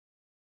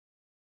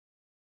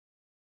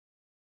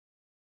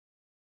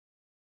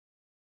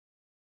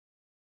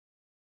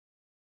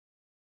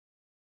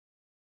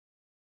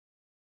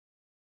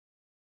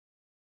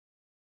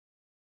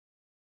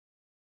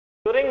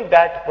during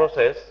that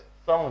process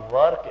some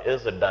work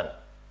is done.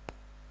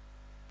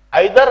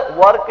 Either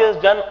work is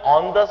done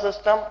on the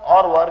system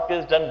or work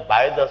is done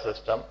by the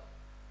system.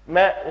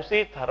 मैं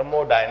उसी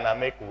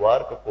thermodynamic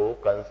work को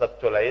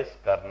conceptualise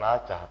करना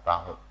चाहता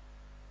हूं.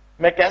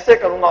 मैं कैसे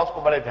करूंगा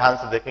उसको बड़े ध्यान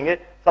से देखेंगे.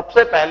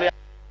 सबसे पहले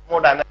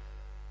thermodynamic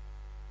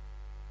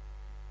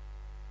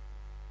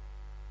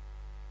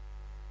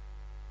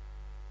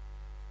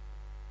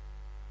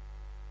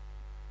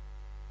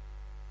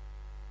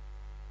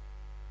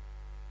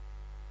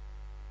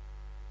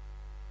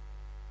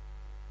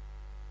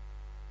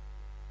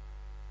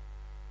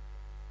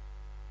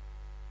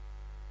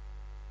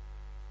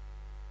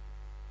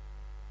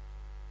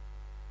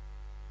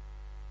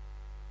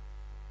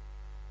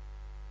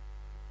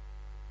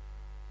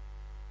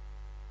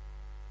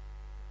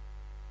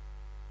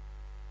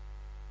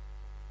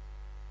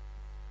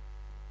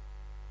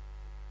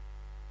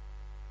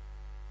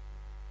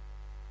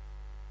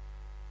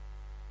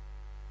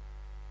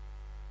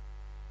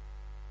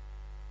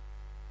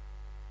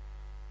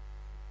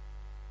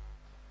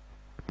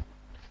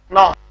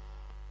Now,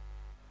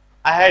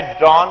 I had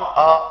drawn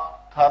a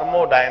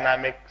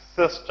thermodynamic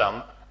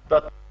system. The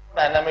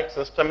thermodynamic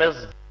system is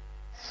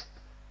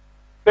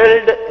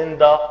filled in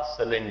the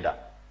cylinder,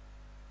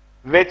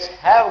 which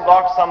have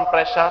got some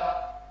pressure,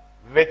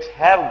 which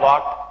have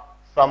got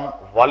some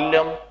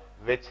volume,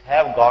 which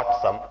have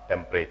got some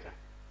temperature.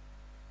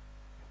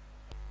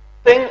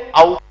 Thing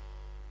out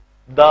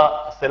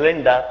the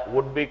cylinder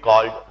would be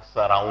called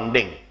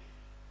surrounding.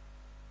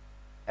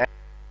 And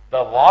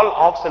the wall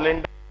of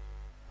cylinder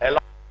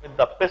along with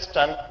the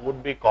piston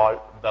would be called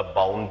the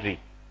boundary.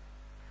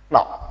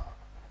 Now,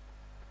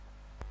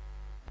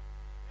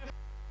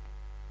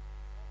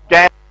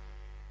 gas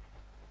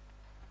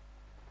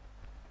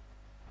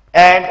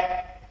and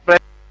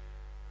pressure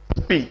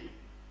P.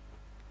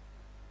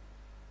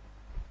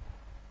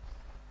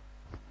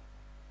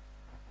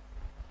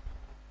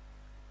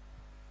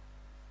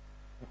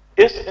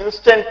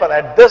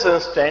 At this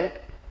instant,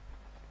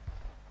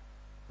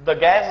 the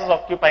gas is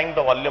occupying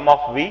the volume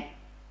of V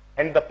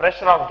and the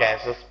pressure of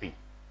gas is P.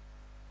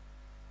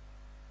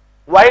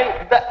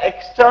 While the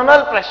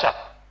external pressure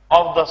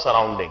of the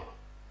surrounding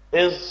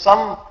is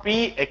some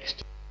P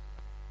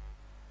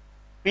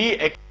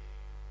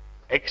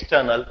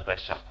external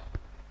pressure.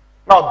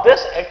 Now,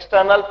 this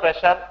external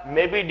pressure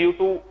may be due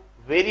to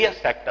various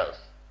factors.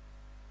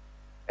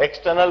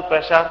 External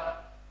pressure,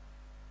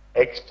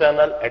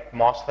 external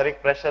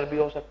atmospheric pressure भी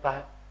हो सकता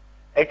है.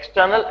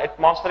 External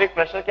atmospheric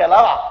pressure के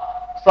अलावा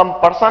some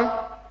person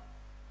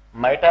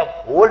might have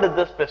hold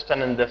this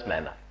piston in this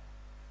manner.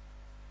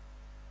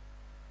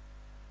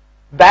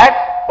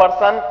 That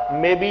person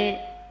may be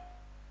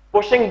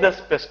pushing this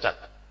piston.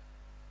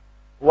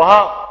 वह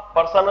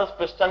person उस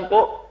piston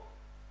को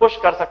push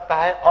कर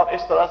सकता है और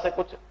इस तरह से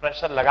कुछ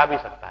प्रेशर लगा भी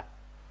सकता है.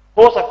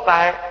 हो सकता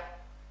है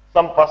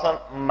some person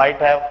might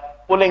have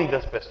pulling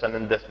this piston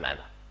in this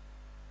manner.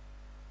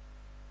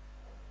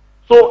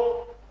 So,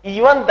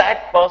 even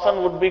that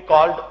person would be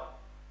called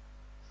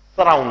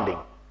surrounding.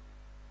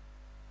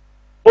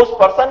 उस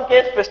पर्सन के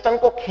इस पिस्टन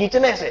को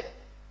खींचने से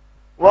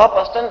वह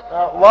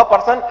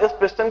पर्सन इस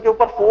पिस्टन के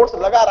ऊपर फोर्स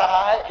लगा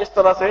रहा है इस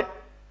तरह से,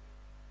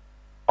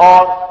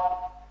 और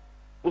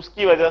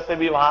उसकी वजह से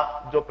भी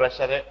वहां जो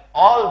प्रेशर है,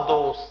 all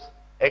those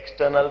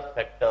external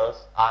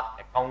factors are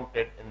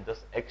accounted in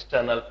this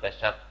external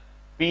pressure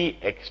P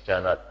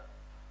external.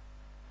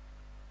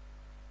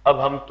 अब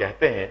हम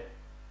कहते हैं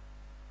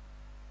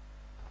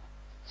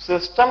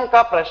सिस्टम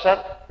का प्रेशर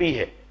P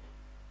है.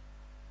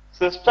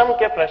 सिस्टम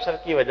के प्रेशर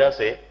की वजह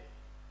से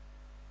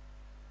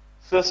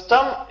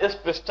सिस्टम इस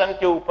पिस्टन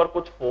के ऊपर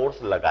कुछ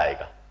फोर्स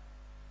लगाएगा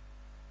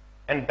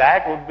and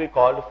that would be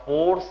called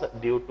force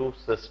due to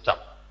system.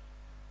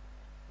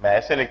 मैं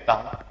ऐसे लिखता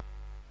हूं,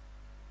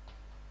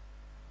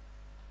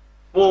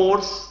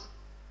 फोर्स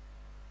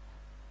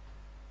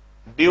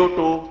ड्यू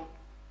टू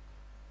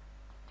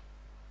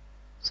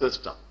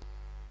सिस्टम.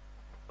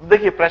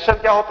 देखिए प्रेशर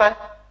क्या होता है?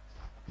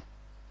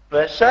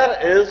 Pressure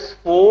is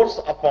force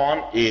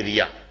upon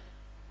area.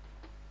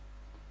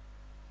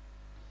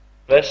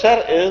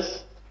 Pressure is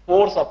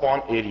force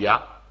upon area,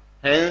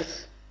 hence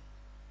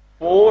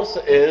force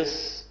is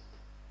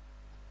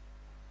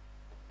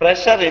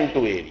pressure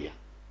into area.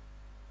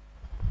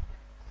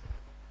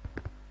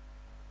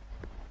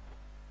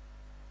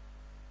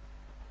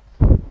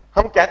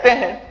 हम कहते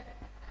हैं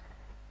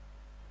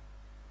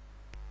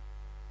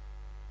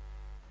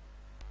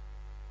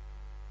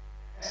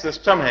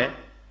सिस्टम है,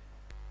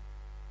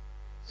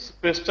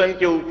 पिस्टन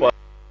के ऊपर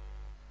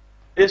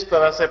इस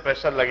तरह से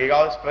प्रेशर लगेगा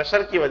और इस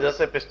प्रेशर की वजह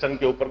से पिस्टन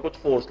के ऊपर कुछ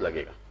फोर्स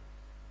लगेगा.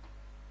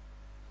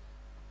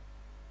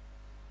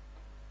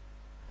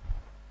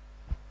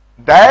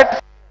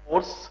 That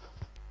force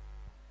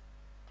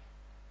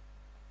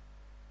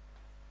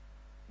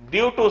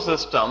due to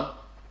system,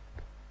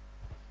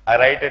 I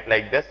write it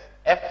like this,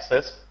 F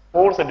says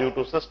force due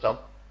to system,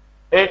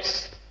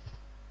 it's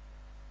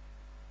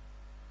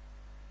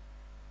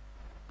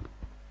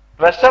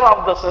pressure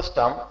of the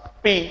system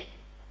P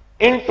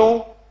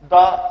into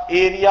the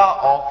area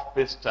of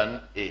piston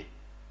A.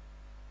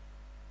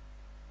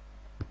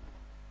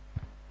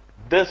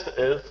 This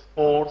is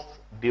force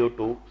due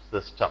to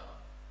system.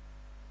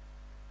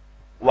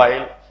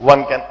 While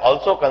one can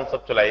also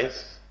conceptualize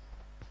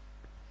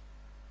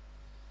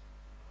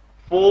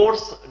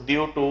force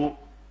due to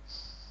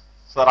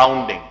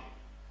surrounding.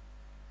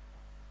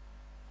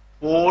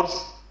 Force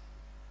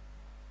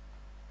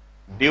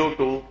due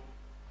to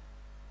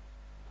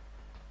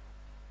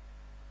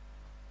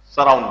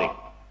surrounding.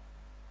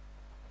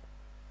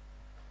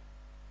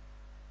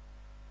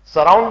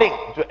 Surrounding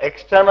जो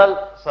external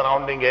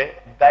surrounding है,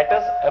 that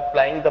is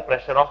applying the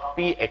pressure of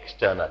P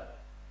external.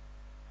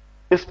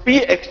 इस P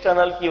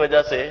external की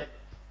वजह से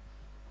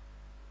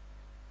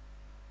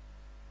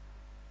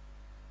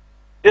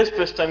इस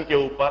piston के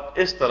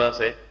ऊपर इस तरह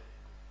से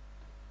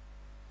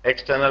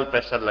एक्सटर्नल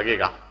प्रेशर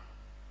लगेगा.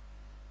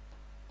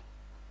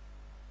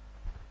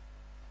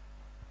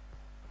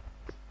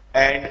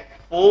 And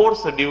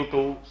force due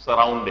to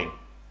surrounding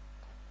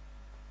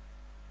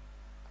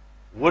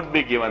would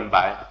be given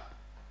by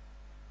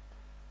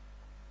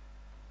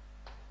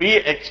P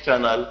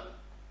external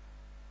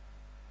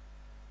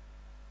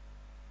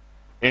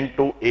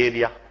into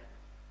area.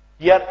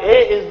 Here A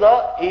is the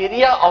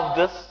area of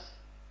this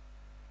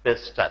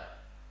piston.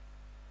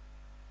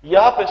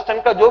 यह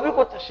पिस्टन का जो भी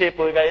कुछ शेप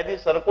होगा, यदि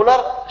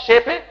सर्कुलर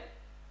शेप है,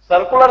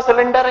 सर्कुलर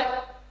सिलेंडर है,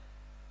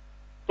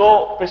 तो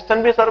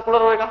पिस्टन भी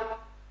सर्कुलर होगा.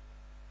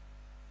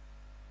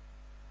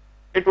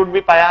 It would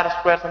be pi are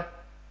square.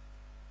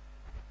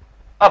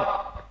 अब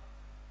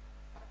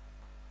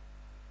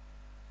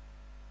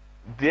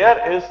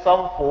there is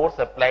some force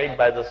applied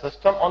by the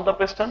system on the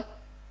piston.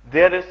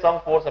 There is some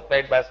force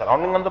applied by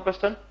surrounding on the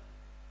piston.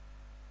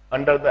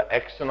 Under the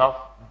action of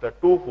the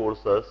two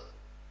forces,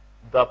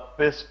 the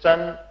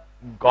piston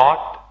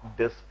got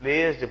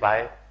displaced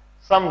by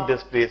some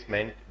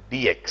displacement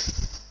dx.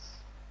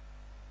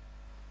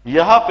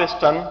 यह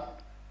piston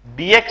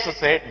dx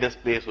से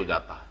displace हो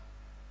जाता है.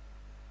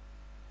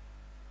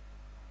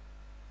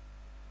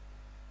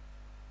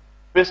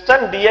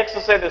 Piston dx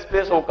से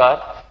displace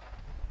होकर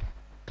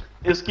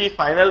इसकी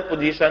final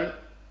position,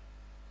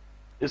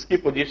 इसकी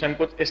position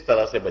कुछ इस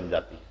तरह से बन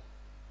जाती है.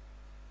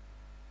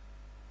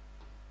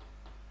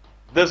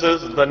 This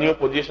is the new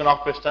position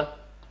of piston.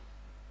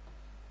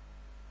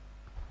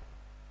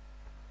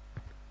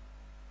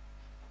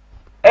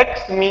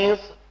 x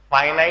means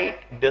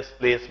finite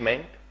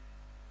displacement,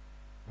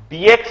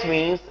 dx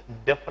means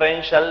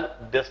differential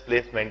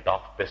displacement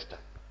of piston.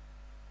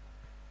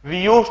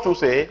 We used to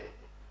से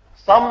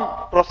सम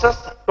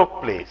प्रोसेस टुक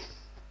प्लेस.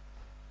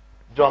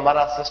 जो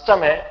हमारा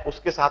सिस्टम है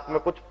उसके साथ में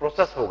कुछ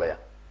प्रोसेस हो गया,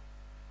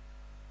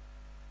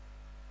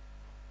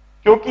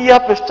 क्योंकि यह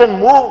पिस्टन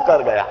मूव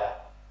कर गया.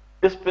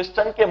 इस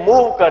पिस्टन के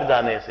मूव कर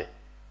जाने से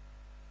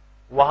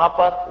वहां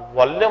पर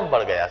वॉल्यूम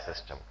बढ़ गया,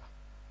 सिस्टम का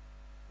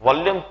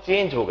वॉल्यूम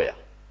चेंज हो गया.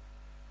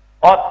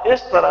 और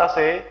इस तरह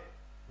से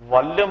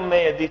वॉल्यूम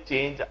में यदि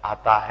चेंज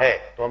आता है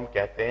तो हम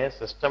कहते हैं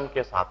सिस्टम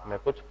के साथ में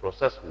कुछ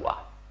प्रोसेस हुआ.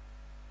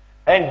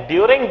 And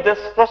during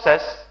this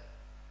process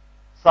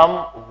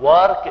some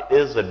work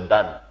is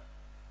done.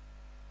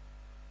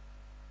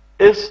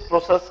 इस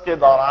प्रोसेस के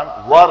दौरान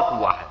वर्क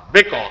हुआ है.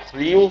 बिकॉज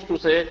वी यूज टू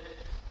से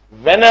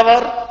when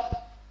ever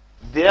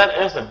there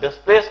is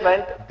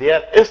displacement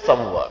there is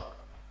some work.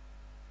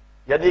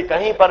 यदि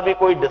कहीं पर भी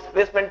कोई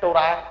डिस्प्लेसमेंट हो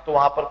रहा है तो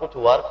वहां पर कुछ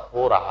वर्क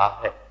हो रहा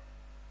है.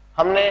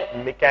 हमने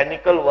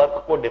मैकेनिकल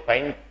वर्क को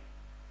डिफाइन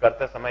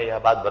करते समय यह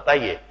बात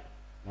बताइए,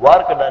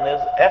 work done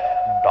is F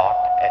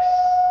dot S.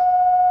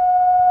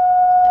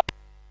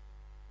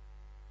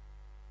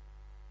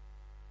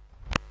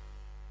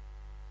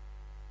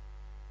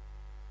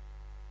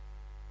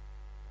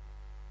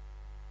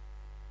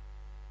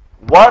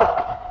 Work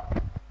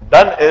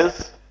done is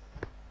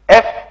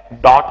F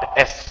dot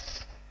S.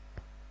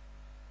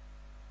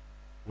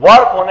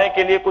 Work होने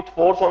के लिए कुछ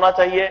फोर्स होना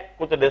चाहिए,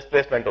 कुछ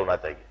डिस्प्लेसमेंट होना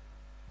चाहिए.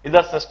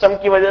 इधर सिस्टम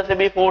की वजह से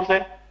भी फोर्स है,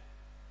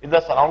 इधर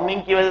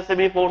सराउंडिंग की वजह से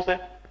भी फोर्स है,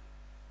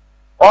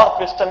 और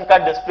पिस्टन का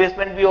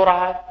डिस्प्लेसमेंट भी हो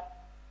रहा है.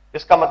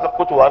 इसका मतलब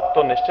कुछ वर्क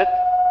तो निश्चित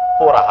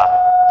हो रहा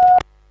है.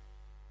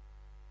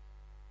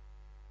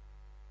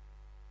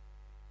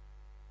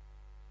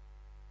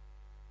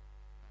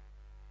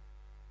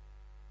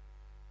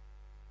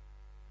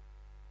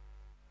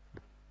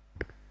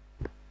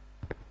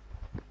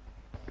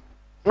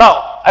 Now,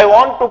 I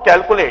want to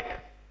calculate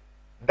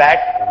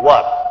that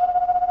work.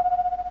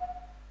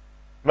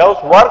 मैं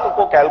उस वर्क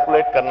को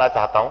कैलकुलेट करना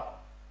चाहता हूं.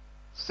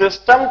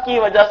 सिस्टम की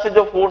वजह से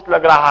जो फोर्स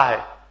लग रहा है,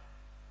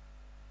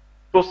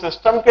 तो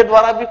सिस्टम के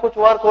द्वारा भी कुछ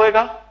वर्क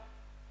होएगा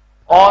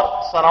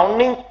और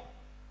सराउंडिंग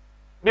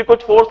भी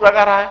कुछ फोर्स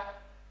लगा रहा है,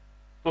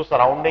 तो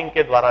सराउंडिंग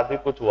के द्वारा भी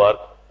कुछ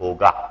वर्क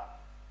होगा.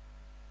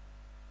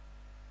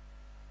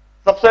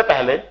 सबसे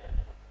पहले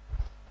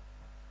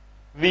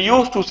वी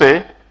यूज टू से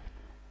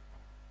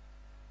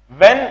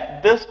when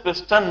this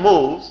piston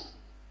moves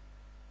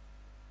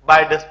by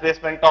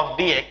displacement of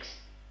dx,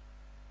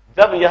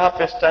 जब यह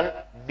पिस्टन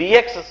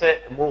dx से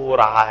मूव हो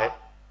रहा है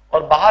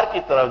और बाहर की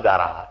तरफ जा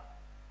रहा है,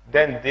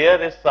 then there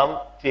is some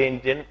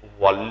change in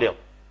volume.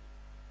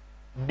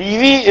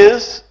 dv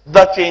is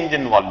the change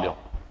in volume.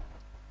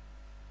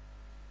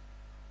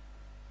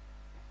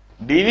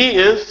 dV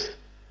is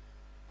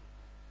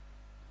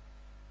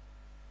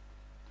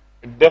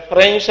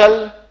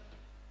differential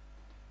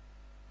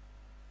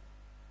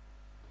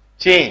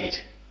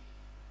change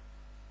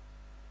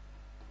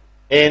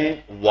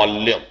in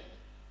volume.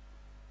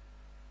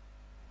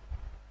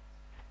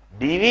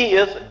 dV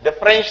is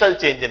differential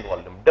change in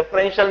volume.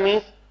 Differential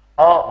means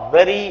a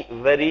very,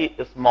 very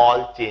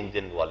small change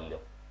in volume.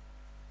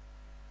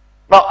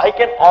 Now I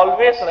can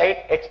always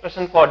write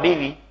expression for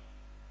dV.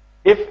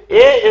 If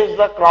A is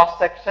the cross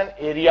section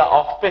area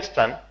of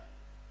piston,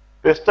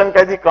 piston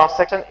का यदि cross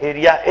section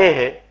area A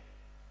है,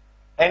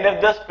 and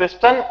if this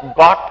piston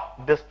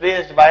got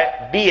displaced by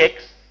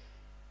dx,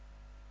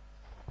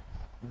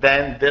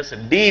 then this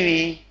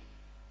dV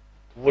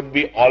would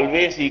be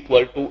always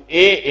equal to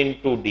A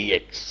into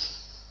dx.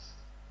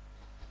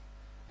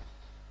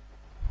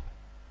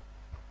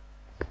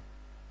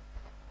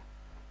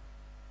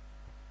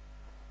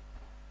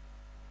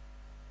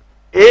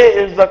 A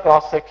is the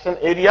cross section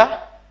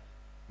area,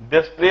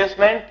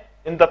 displacement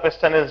in the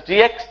piston is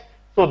dx,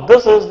 so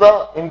this is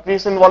the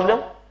increase in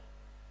volume.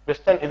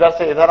 Piston इधर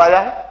से इधर आया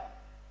है,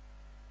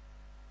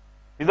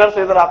 इधर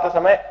से इधर आते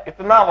समय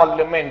इतना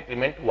वॉल्यूम में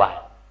इंक्रीमेंट हुआ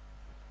है,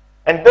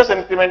 and this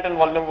increment in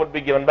volume would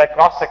be given by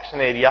cross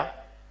section area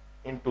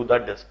into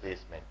the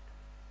displacement.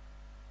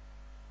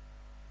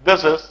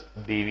 This is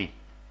dV.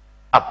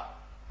 अब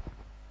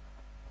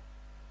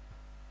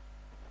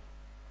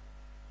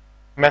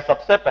मैं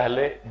सबसे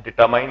पहले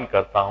डिटरमाइन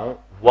करता हूं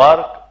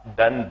work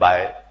done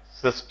by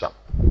system.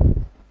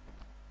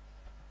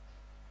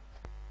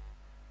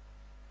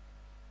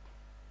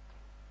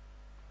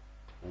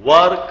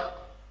 Work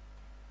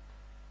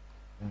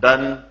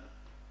done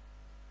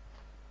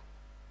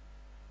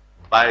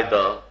by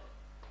the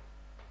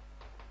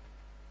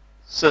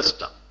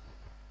system.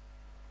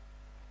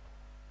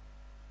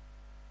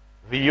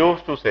 We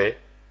used to से,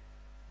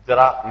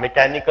 जरा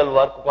mechanical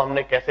work को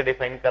हमने कैसे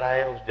डिफाइन करा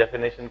है, उस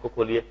डेफिनेशन को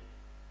खोलिए.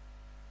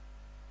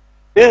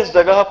 इस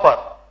जगह पर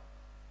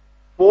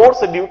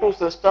force due to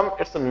system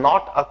it's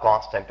not a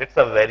constant, it's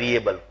a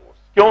variable force.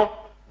 क्यों?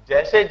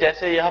 जैसे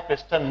जैसे यह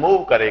पिस्टन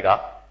मूव करेगा,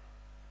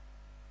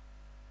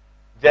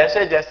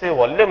 जैसे जैसे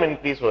वॉल्यूम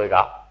इंक्रीज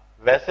होएगा,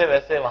 वैसे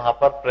वैसे वहां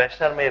पर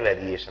प्रेशर में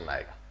वेरिएशन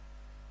आएगा,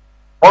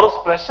 और उस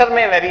प्रेशर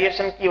में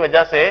वेरिएशन की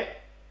वजह से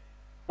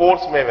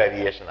फोर्स में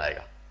वेरिएशन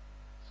आएगा.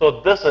 So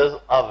this is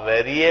a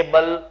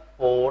variable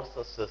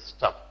force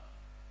system.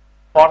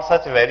 For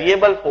such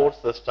variable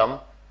force system,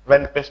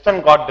 when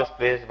piston got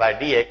displaced by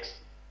dx,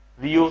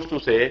 we used to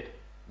say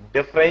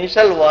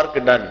differential work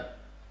done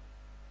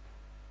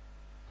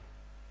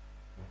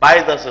by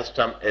the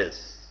system is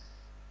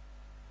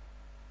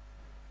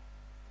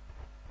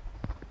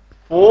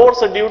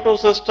force due to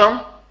system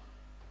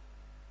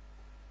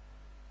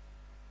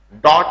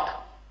dot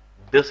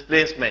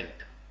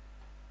displacement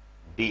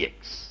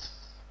dx.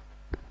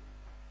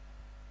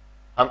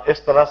 हम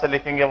इस तरह से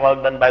लिखेंगे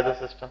work done by the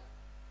system.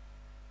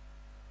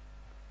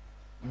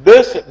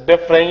 This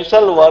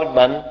differential work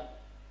done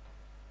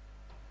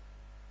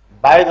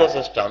by the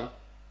system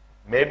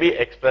may be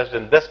expressed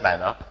in this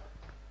manner.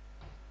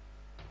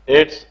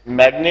 Its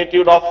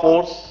magnitude of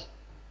force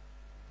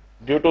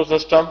due to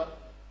system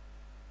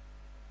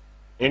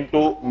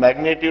into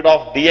magnitude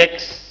of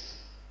dx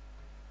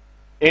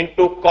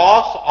into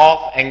cos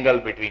of angle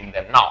between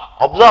them. Now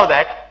observe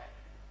that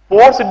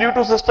force due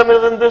to system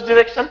is in this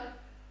direction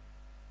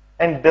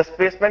and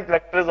displacement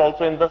vector is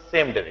also in the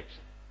same direction.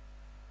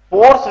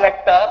 Force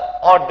vector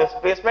और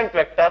displacement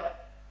vector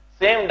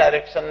same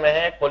direction में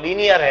है,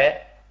 collinear है,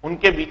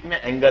 उनके बीच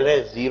में angle है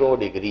 0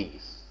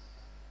 degrees.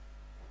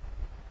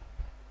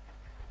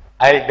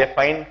 I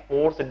define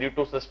force due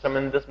to system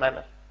in this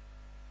manner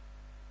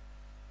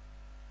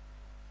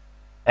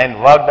and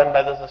work done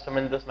by the system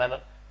in this manner.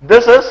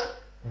 This is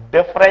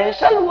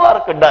differential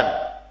work done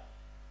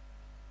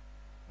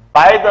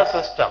by the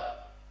system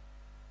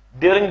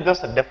during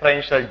this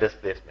differential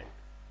displacement.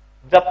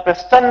 जब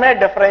piston में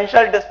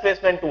differential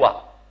displacement हुआ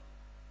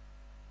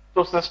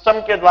तो system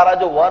के द्वारा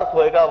जो work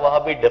होएगा वह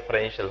भी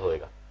डिफरेंशियल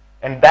होएगा,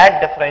 and that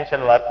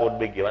differential work would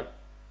be given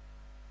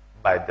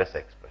by this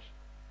expression.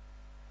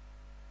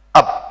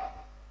 अब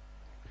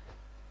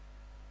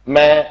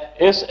मैं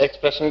इस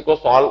एक्सप्रेशन को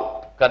सॉल्व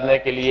करने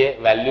के लिए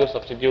वैल्यू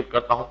सब्स्टिट्यूट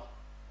करता हूं.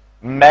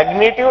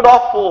 Magnitude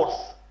of force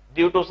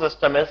due to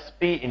system is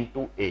P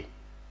into A.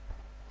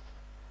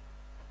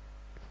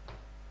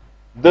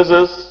 This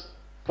is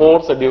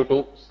force due to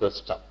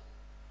system.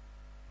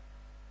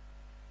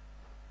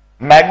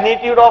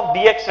 Magnitude of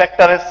dx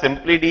vector is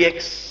simply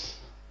dx,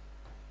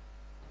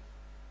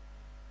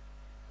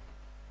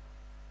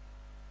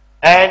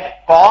 and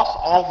cos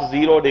of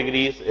 0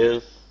 degrees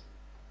is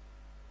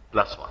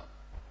 +1.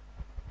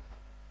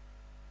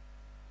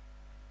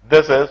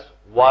 This is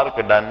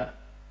work done,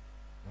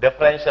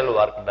 differential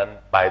work done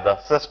by the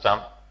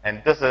system,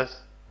 and this is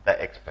the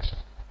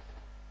expression.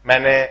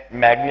 मैंने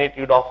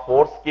magnitude of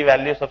force की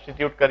value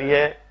substitute करी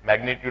है,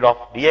 magnitude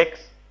of dx,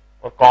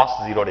 और cos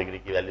 0 degree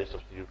की value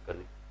substitute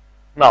करी.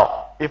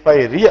 Now if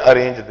I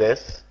rearrange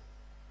this,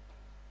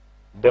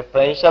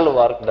 differential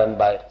work done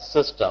by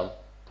system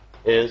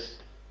is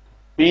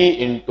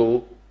P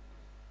into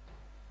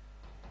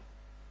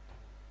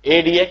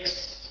ADX,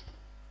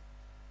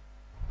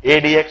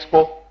 ADX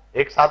को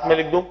एक साथ में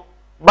लिख दूं,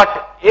 but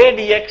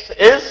ADX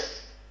is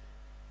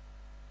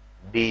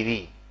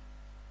dV,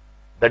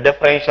 the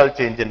differential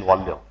change in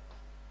volume.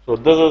 So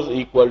this is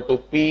equal to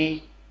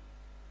P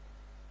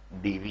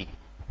dV.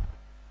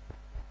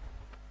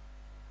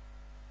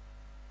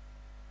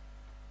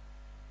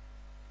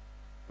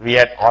 We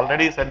had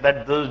already said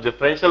that this is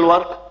differential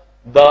work.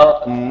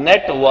 The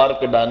net work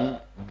done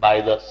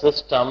by the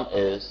system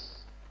is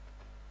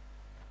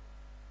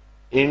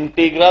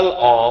integral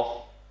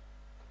of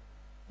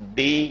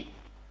d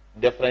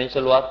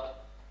differential work,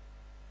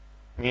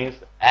 means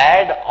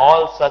add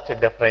all such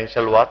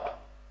differential work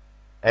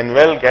and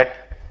we'll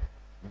get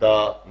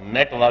the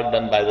net work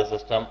done by the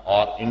system,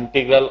 or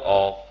integral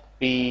of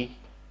P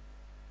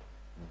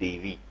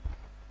dV.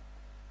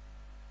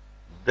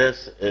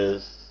 This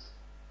is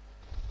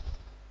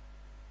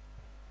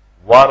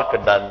work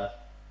done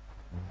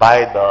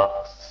by the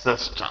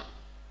system.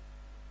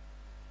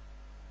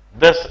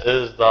 This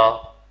is the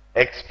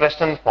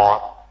expression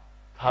for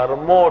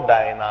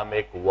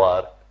thermodynamic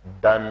work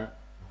done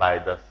by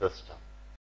the system.